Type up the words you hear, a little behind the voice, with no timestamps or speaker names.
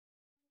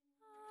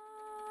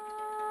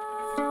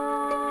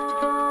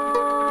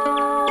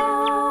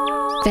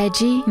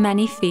Veggie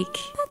Magnifique.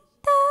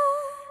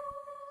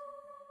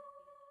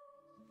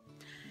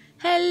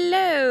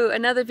 Hello,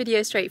 another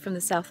video straight from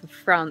the south of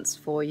France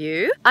for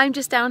you. I'm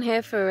just down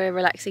here for a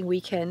relaxing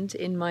weekend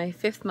in my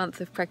 5th month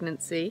of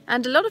pregnancy,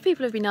 and a lot of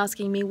people have been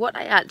asking me what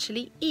I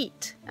actually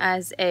eat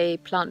as a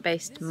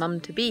plant-based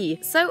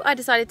mum-to-be. So I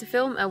decided to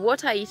film a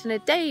what I eat in a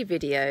day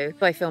video.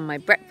 So I filmed my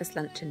breakfast,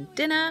 lunch and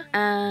dinner,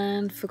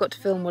 and forgot to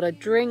film what I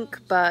drink,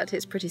 but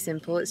it's pretty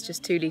simple. It's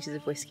just 2 litres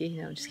of whiskey.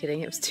 No, I'm just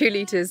kidding. It was 2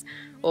 litres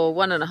or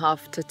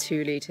 1.5 to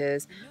 2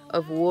 litres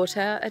of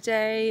water a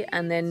day,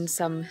 and then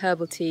some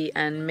herbal tea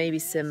and maybe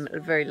some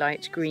very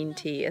light green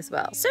tea as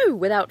well. So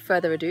without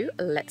further ado,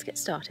 let's get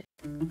started.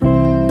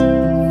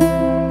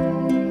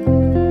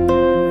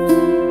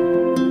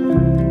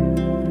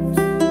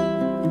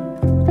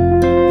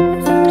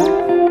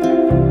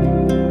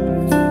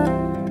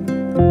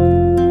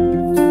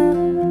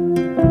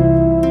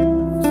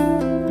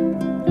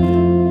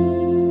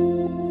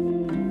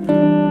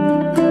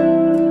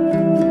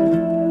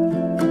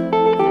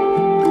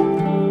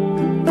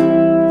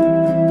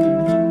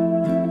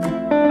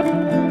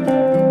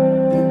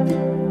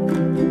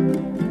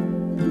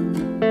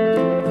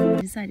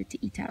 Decided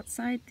to eat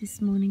outside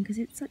this morning because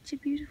it's such a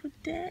beautiful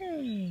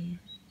day.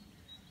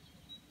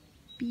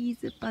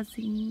 Bees are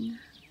buzzing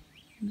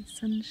and the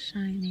sun's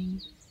shining.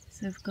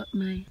 So I've got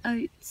my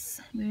oats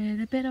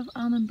with a bit of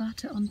almond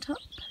butter on top,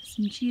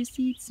 some chia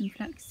seeds, some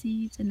flax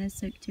seeds, and they're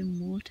soaked in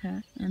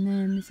water. And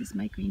then this is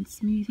my green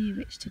smoothie,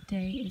 which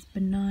today is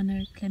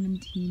banana,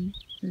 clementine,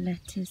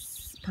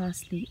 lettuce,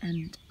 parsley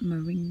and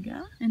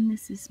moringa. And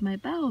this is my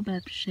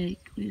baobab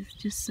shake with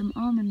just some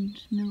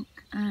almond milk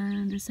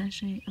and a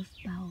sachet of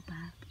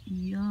baobab.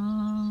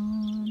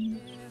 Yum!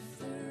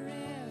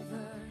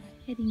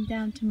 Heading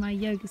down to my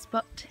yoga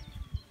spot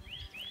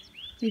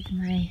with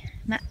my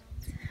mat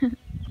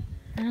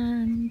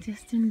and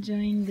just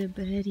enjoying the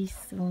birdie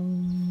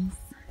songs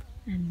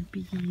and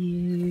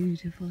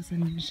beautiful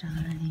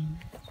sunshine.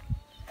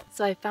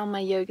 So I found my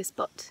yoga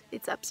spot.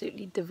 It's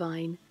absolutely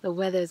divine. The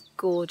weather's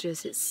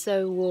gorgeous, it's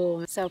so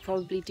warm. So I'll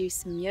probably do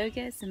some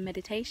yoga, some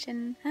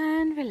meditation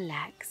and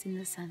relax in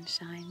the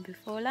sunshine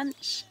before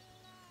lunch.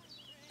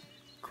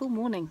 Cool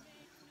morning.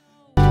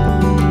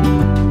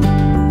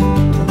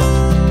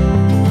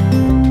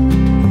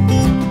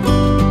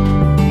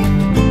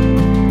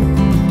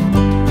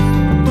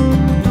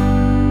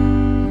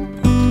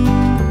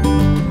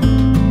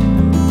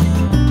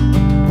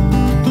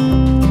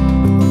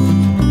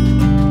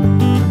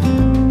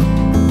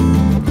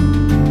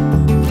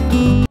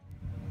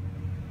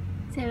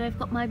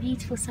 My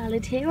beautiful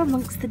salad here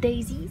amongst the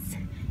daisies.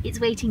 It's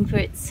waiting for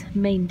its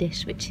main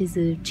dish, which is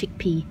a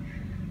chickpea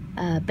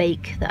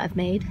bake that I've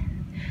made.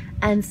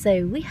 And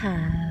so we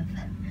have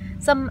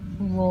some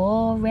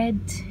raw red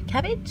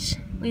cabbage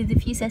with a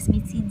few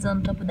sesame seeds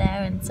on top of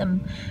there, and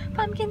some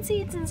pumpkin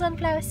seeds and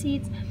sunflower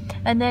seeds,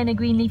 and then a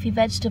green leafy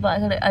vegetable. I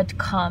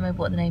can't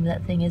remember what the name of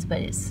that thing is, but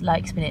it's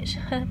like spinach.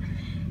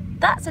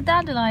 That's a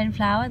dandelion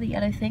flower, the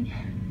yellow thing.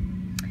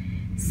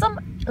 Some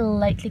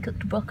lightly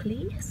cooked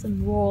broccoli,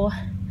 some raw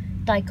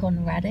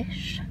daikon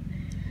radish,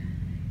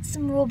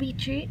 some raw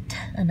beetroot,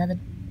 another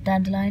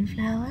dandelion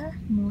flower,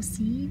 more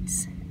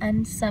seeds,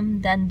 and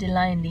some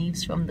dandelion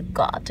leaves from the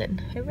garden.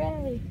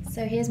 Hooray!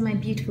 So here's my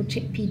beautiful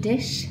chickpea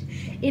dish.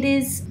 It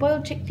is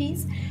boiled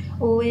chickpeas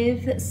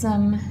with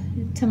some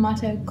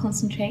tomato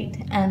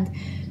concentrate and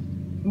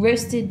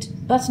roasted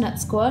butternut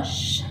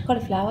squash,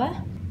 cauliflower.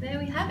 There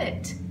we have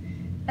it.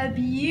 A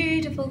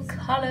beautiful,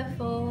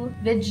 colourful,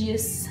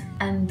 vegeous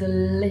and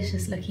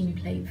delicious looking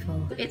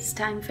plateful. It's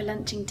time for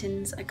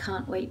Lunchingtons. I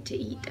can't wait to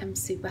eat. I'm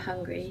super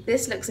hungry.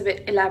 This looks a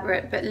bit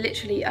elaborate, but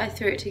literally I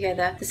threw it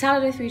together. The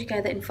salad I threw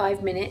together in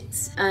 5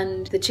 minutes,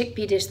 and the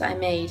chickpea dish that I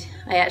made,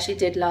 I actually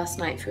did last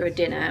night for a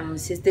dinner, and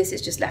this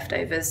is just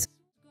leftovers.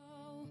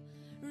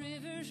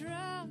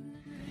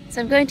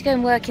 So I'm going to go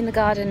and work in the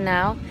garden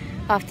now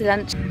after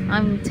lunch.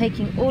 I'm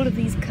taking all of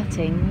these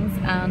cuttings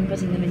and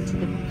putting them into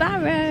the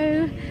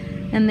barrow,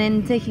 and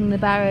then taking the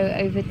barrow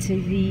over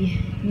to the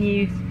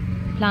new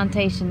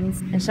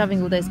plantations and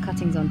shoving all those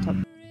cuttings on top.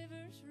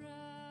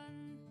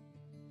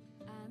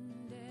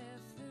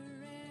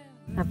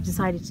 I've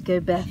decided to go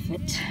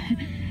barefoot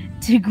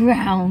to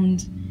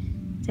ground,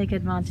 take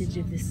advantage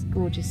of this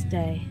gorgeous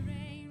day.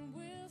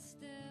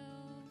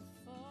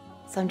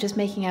 So I'm just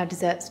making our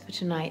desserts for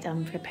tonight.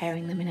 I'm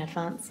preparing them in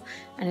advance,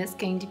 and it's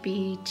going to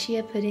be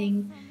chia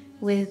pudding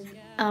with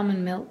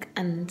almond milk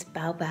and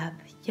baobab.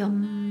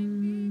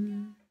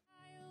 Yum!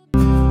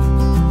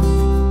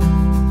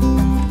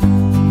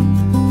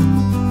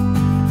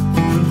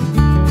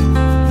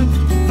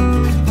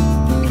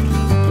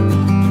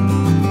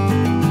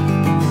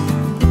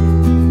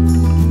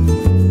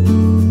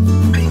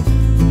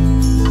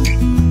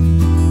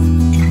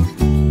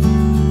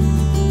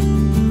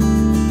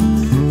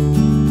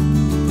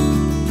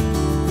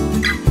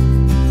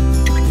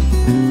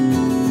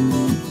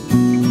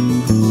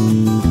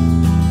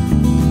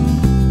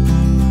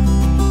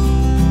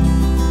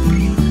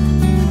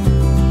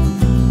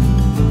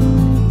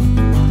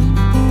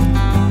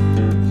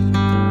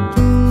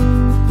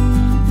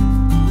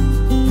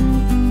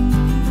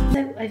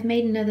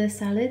 another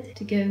salad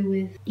to go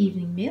with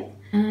evening meal.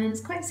 And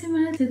it's quite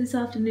similar to this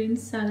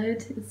afternoon's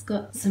salad. It's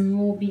got some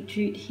raw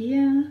beetroot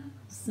here,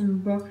 some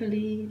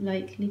broccoli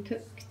lightly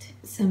cooked,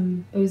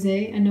 some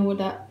osé. I know what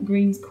that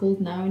green's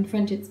called now. In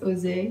French it's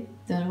osé.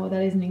 Don't know what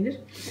that is in English.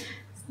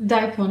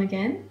 Daikon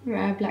again,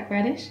 black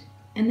radish.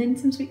 And then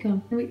some sweet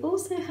corn. And we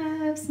also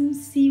have some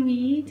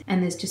seaweed,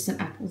 and there's just some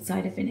apple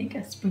cider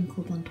vinegar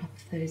sprinkled on top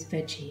of those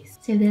veggies.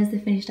 So there's the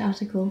finished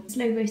article.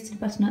 Slow roasted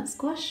butternut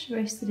squash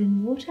roasted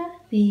in water.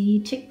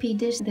 The chickpea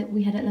dish that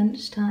we had at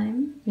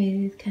lunchtime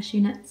with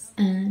cashew nuts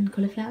and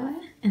cauliflower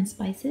and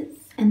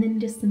spices. And then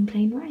just some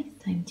plain rice.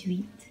 Time to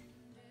eat.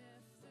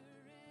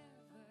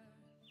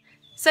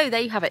 So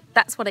there you have it.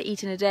 That's what I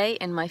eat in a day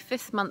in my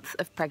 5th month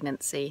of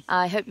pregnancy.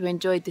 I hope you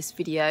enjoyed this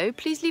video.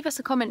 Please leave us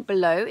a comment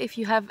below if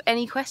you have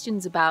any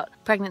questions about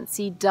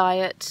pregnancy,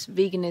 diet,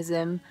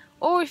 veganism,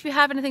 or if you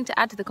have anything to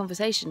add to the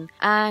conversation.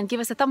 And give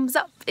us a thumbs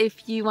up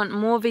if you want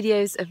more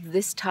videos of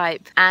this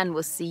type. And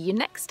we'll see you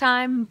next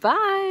time.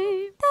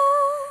 Bye!